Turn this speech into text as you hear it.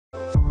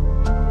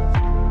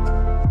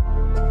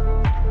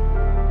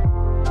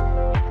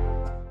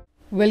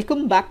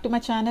Welcome back to my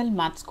channel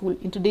Math School.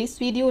 In today's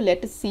video,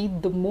 let us see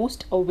the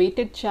most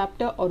awaited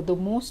chapter or the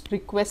most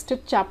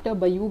requested chapter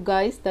by you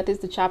guys, that is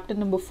the chapter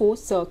number 4,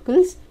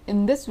 circles.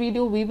 In this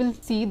video, we will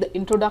see the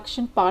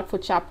introduction part for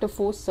chapter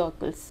 4,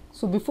 circles.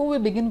 So before we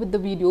begin with the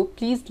video,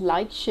 please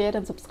like, share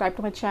and subscribe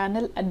to my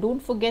channel, and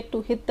don't forget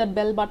to hit that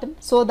bell button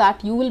so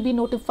that you will be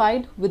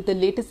notified with the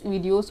latest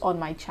videos on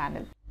my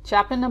channel.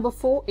 Chapter number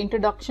 4,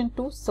 Introduction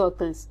to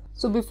Circles.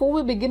 So before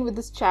we begin with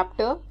this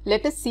chapter,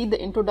 let us see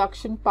the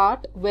introduction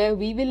part where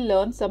we will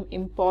learn some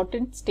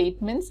important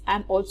statements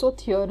and also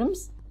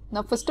theorems.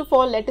 Now first of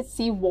all, let us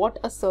see what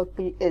a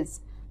circle is.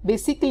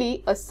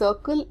 Basically, a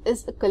circle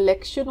is a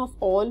collection of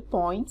all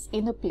points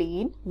in a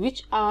plane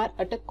which are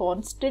at a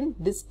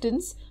constant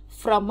distance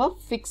from a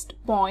fixed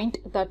point,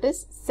 that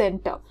is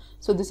center.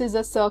 So this is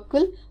a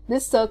circle.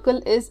 This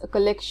circle is a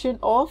collection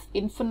of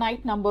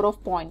infinite number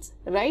of points,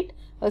 right?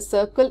 A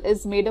circle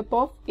is made up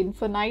of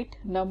infinite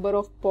number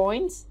of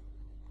points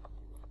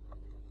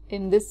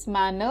in this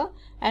manner,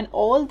 and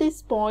all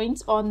these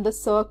points on the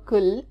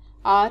circle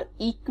are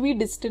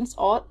equidistant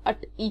or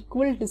at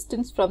equal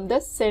distance from the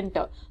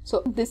center.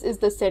 So this is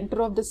the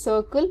center of the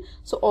circle.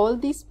 So all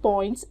these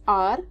points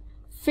are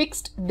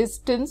fixed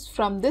distance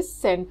from this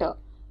center.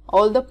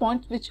 All the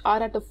points which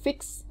are at a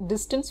fixed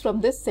distance from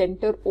this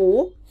center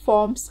O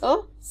forms a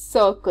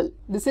circle.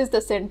 This is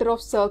the center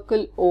of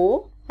circle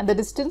O, and the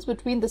distance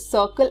between the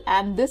circle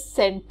and this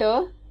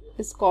center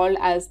is called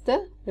as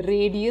the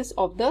radius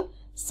of the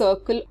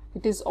circle.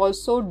 It is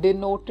also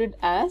denoted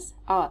as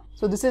R.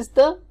 So this is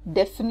the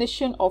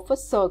definition of a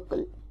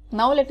circle.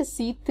 Now let us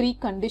see three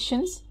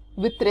conditions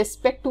with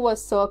respect to a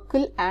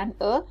circle and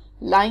a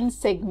line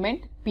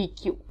segment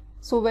PQ.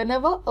 So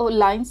whenever a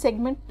line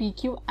segment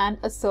PQ and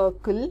a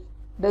circle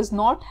does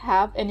not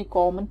have any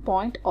common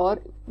point,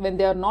 or when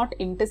they are not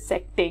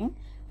intersecting,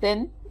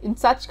 then in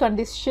such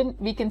condition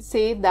we can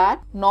say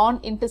that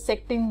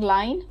non-intersecting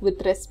line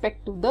with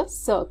respect to the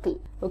circle.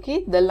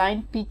 Okay, the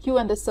line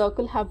PQ and the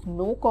circle have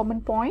no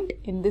common point.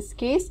 In this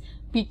case,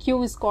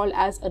 PQ is called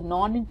as a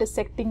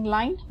non-intersecting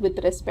line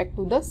with respect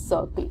to the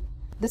circle.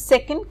 The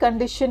second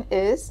condition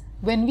is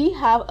when we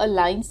have a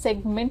line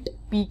segment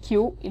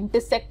PQ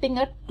intersecting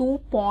at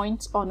 2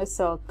 points on a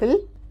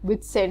circle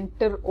with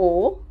center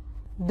O,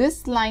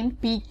 this line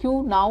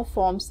PQ now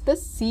forms the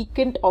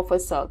secant of a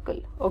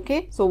circle.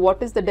 Okay, so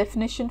what is the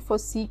definition for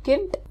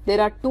secant?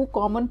 There are two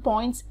common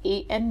points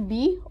A and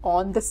B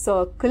on the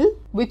circle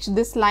which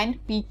this line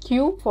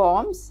PQ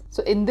forms.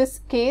 So in this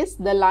case,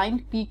 the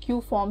line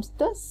PQ forms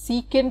the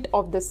secant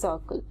of the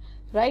circle,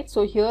 right?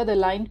 So here the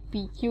line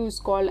PQ is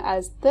called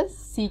as the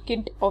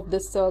secant of the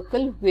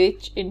circle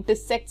which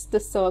intersects the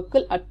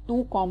circle at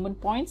two common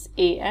points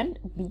A and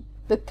B.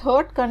 The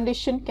third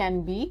condition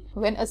can be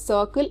when a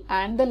circle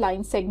and the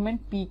line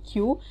segment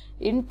PQ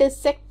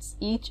intersects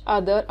each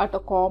other at a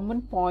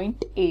common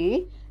point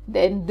A,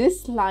 then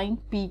this line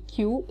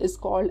PQ is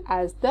called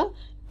as the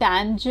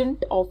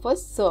tangent of a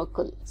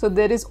circle. So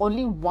there is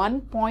only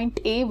one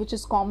point A which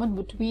is common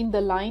between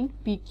the line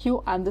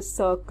PQ and the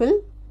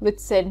circle with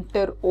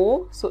center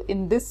O. So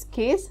in this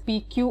case,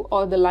 PQ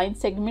or the line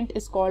segment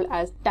is called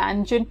as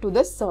tangent to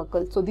the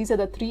circle. So these are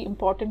the three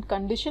important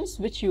conditions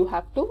which you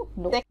have to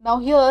know. Now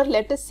here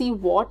let us see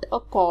what a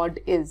chord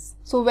is.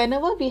 So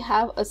whenever we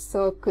have a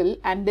circle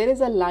and there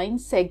is a line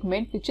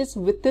segment which is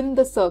within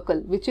the circle,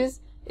 which is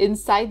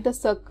inside the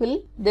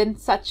circle, then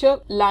such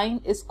a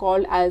line is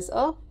called as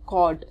a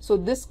chord. So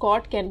this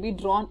chord can be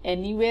drawn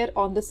anywhere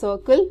on the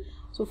circle.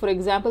 So for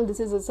example, this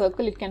is a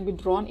circle, it can be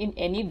drawn in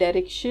any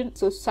direction.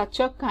 So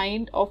such a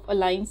kind of a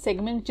line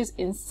segment which is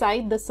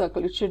inside the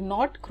circle, it should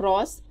not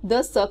cross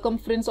the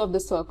circumference of the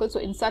circle.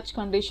 So in such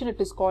condition, it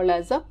is called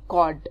as a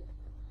chord.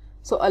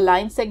 So a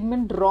line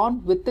segment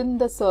drawn within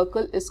the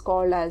circle is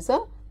called as a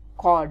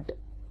chord.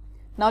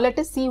 Now let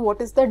us see what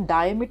is the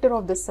diameter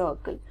of the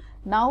circle.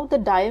 Now the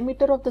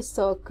diameter of the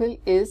circle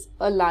is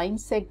a line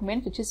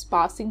segment which is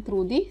passing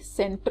through the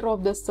center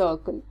of the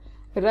circle,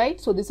 right?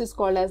 So this is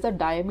called as the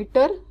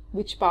diameter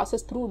which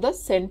passes through the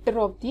center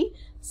of the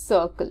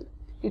circle.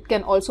 It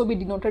can also be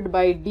denoted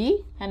by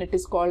D, and it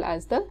is called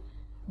as the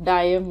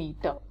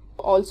diameter.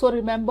 Also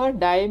remember,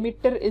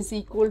 diameter is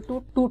equal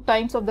to 2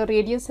 times of the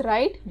radius,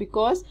 right?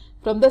 Because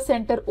from the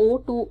center O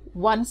to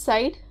one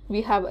side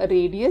we have a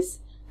radius,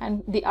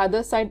 and the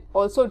other side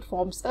also it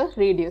forms a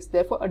radius.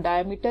 Therefore a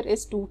diameter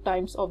is 2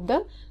 times of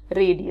the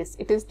radius.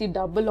 It is the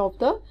double of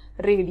the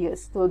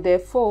radius. So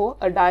therefore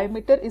a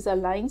diameter is a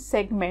line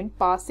segment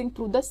passing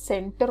through the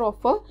center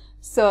of a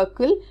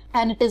circle,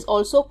 and it is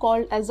also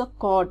called as a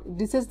chord.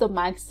 This is the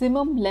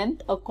maximum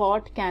length a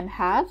chord can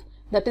have.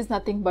 That is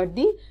nothing but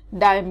the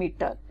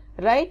diameter,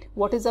 right?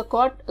 What is a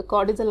chord? A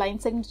chord is a line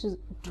segment which is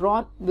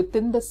drawn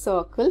within the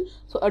circle.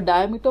 So a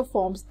diameter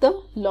forms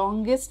the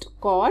longest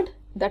chord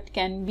that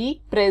can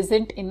be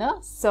present in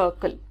a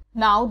circle.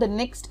 Now the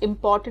next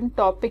important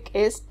topic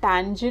is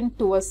tangent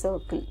to a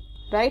circle.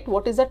 right?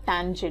 What is a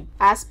tangent?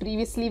 As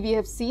previously we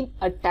have seen,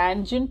 a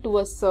tangent to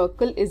a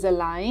circle is a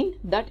line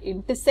that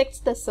intersects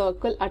the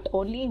circle at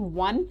only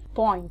one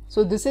point.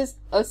 So this is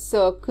a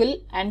circle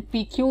and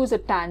PQ is a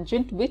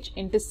tangent which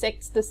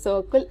intersects the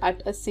circle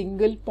at a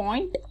single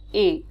point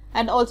A.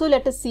 And also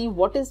let us see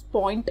what is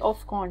point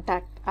of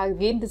contact.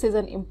 Again, this is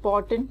an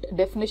important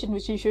definition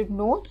which you should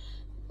know.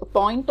 A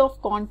point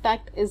of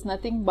contact is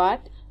nothing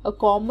but a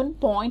common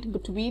point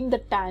between the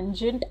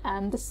tangent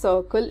and the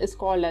circle is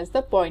called as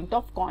the point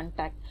of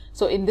contact.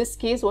 So in this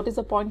case, what is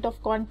a point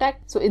of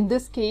contact? So in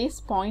this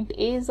case, point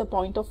A is a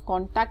point of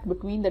contact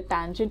between the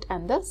tangent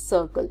and the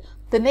circle.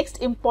 The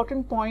next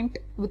important point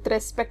with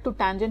respect to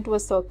tangent to a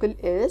circle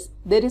is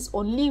there is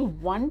only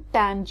one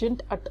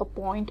tangent at a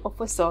point of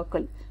a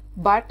circle,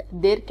 but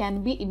there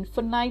can be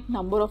infinite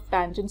number of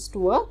tangents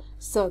to a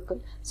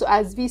circle. So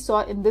as we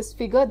saw in this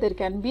figure, there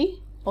can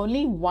be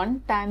only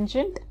one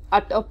tangent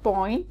at a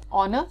point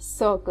on a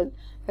circle,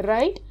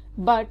 right?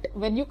 But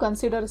when you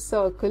consider a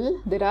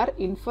circle, there are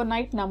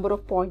infinite number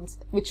of points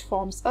which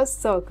forms a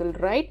circle,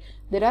 right?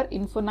 There are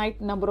infinite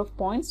number of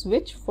points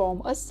which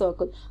form a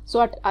circle.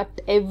 So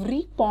at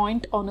every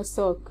point on a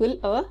circle,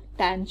 a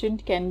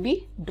tangent can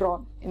be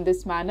drawn in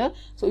this manner.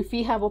 So if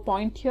we have a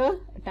point here,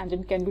 a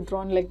tangent can be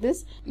drawn like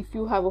this. If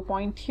you have a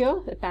point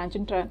here, a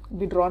tangent can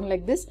be drawn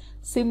like this.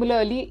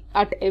 Similarly,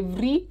 at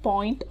every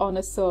point on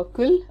a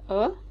circle,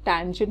 a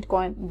tangent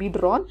can be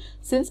drawn.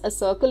 Since a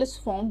circle is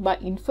formed by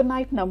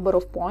infinite number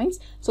of points,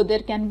 so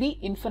there can be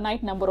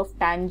infinite number of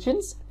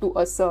tangents to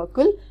a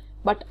circle.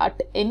 But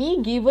at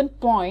any given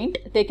point,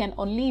 there can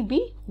only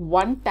be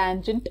one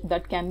tangent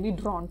that can be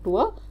drawn to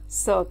a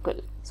circle.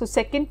 So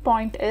second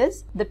point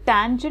is the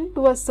tangent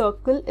to a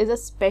circle is a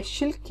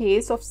special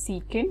case of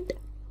secant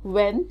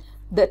when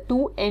the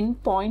two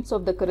end points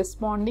of the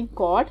corresponding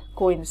chord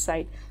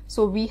coincide.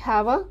 So we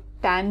have a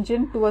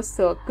tangent to a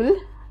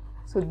circle.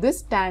 So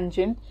this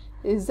tangent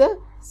is a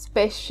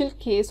special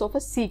case of a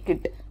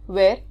secant,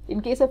 where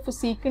in case of a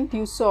secant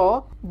you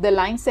saw the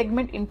line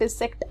segment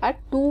intersect at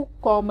two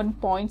common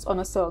points on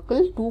a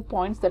circle, 2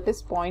 points, that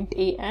is point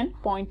A and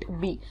point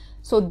B.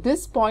 So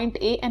this point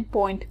A and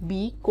point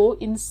B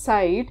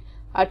coincide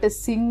at a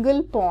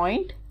single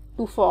point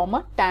to form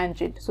a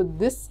tangent. So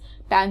this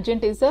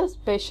tangent is a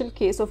special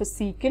case of a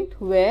secant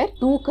where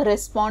two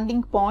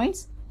corresponding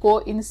points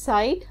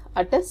coincide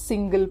at a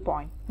single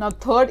point. Now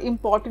third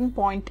important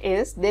point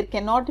is there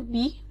cannot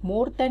be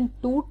more than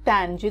two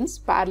tangents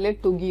parallel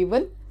to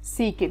given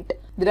secant.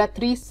 There are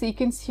three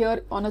secants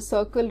here on a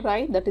circle,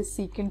 right? That is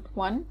secant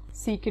 1,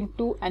 secant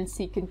 2 and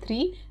secant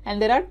 3,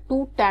 and there are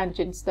two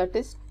tangents, that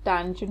is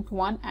tangent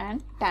 1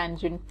 and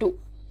tangent 2,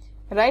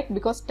 right?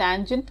 Because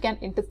tangent can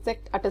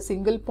intersect at a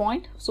single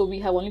point, so we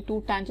have only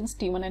two tangents,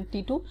 T1 and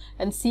T2,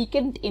 and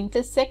secant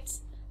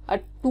intersects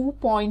at 2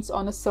 points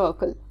on a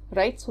circle,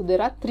 right? So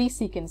there are three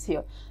secants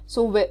here.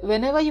 So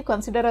whenever you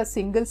consider a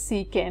single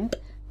secant,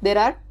 there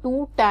are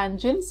two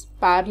tangents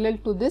parallel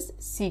to this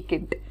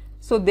secant.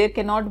 So there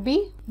cannot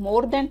be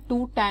more than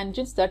two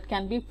tangents that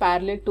can be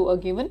parallel to a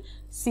given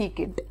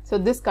secant. So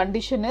this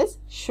condition is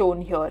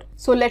shown here.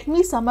 So let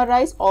me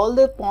summarize all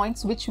the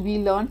points which we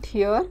learnt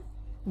here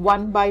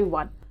one by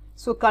one.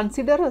 So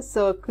consider a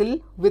circle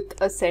with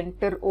a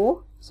center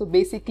O. So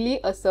basically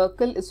a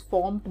circle is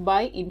formed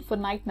by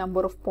infinite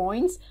number of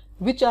points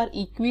which are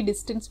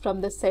equidistant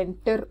from the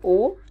center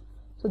O.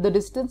 So the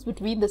distance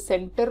between the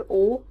center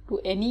O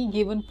to any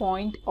given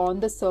point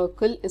on the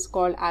circle is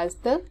called as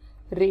the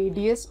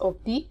radius of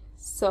the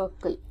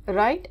circle,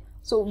 right?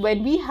 So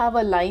when we have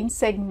a line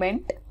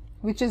segment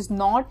which is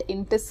not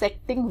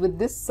intersecting with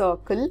this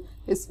circle,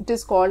 it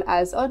is called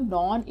as a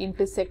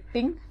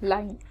non-intersecting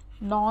line.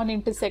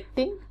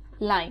 Non-intersecting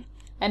line.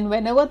 And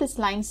whenever this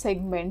line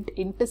segment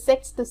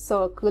intersects the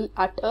circle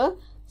at a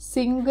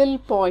single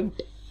point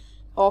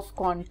of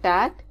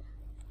contact,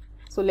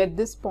 so let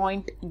this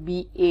point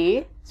be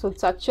A, so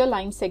such a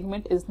line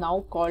segment is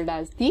now called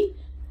as the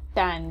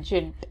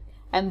tangent.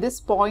 And this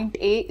point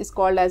A is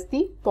called as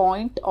the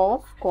point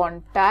of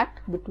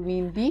contact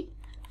between the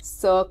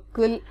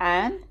circle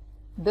and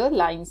the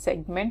line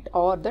segment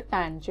or the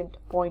tangent,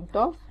 point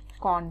of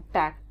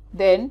contact.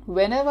 Then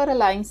whenever a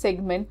line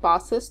segment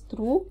passes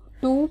through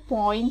 2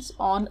 points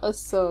on a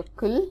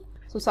circle,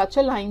 so such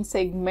a line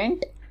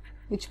segment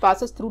which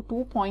passes through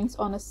 2 points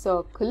on a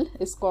circle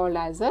is called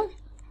as a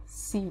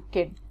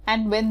secant.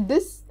 And when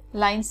this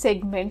line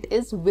segment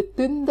is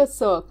within the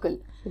circle,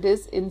 it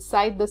is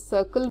inside the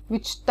circle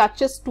which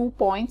touches 2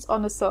 points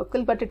on a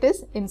circle, but it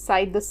is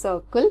inside the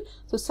circle.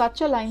 So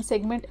such a line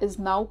segment is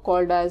now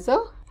called as a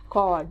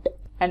chord.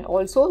 And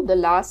also the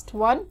last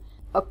one,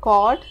 a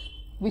chord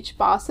which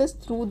passes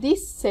through the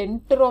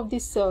center of the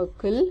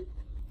circle,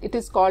 it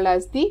is called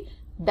as the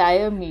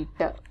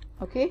diameter.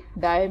 Okay,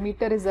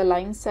 diameter is a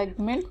line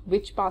segment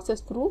which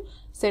passes through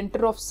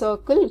center of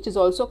circle, which is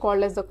also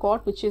called as the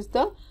chord, which is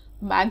the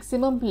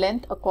maximum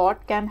length a chord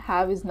can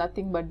have is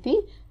nothing but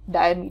the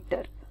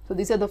diameter. So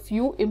these are the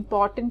few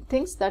important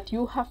things that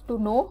you have to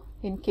know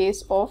in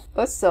case of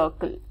a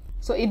circle.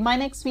 So in my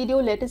next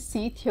video, let us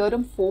see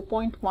theorem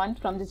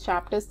 4.1 from the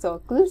chapter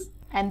circles.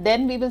 and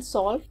then we will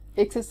solve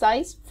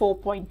exercise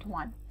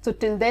 4.1. So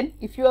till then,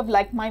 if you have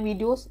liked my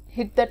videos,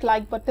 hit that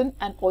like button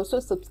and also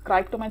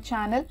subscribe to my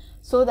channel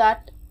so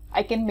that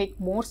I can make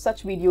more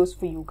such videos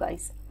for you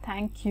guys.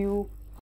 Thank you.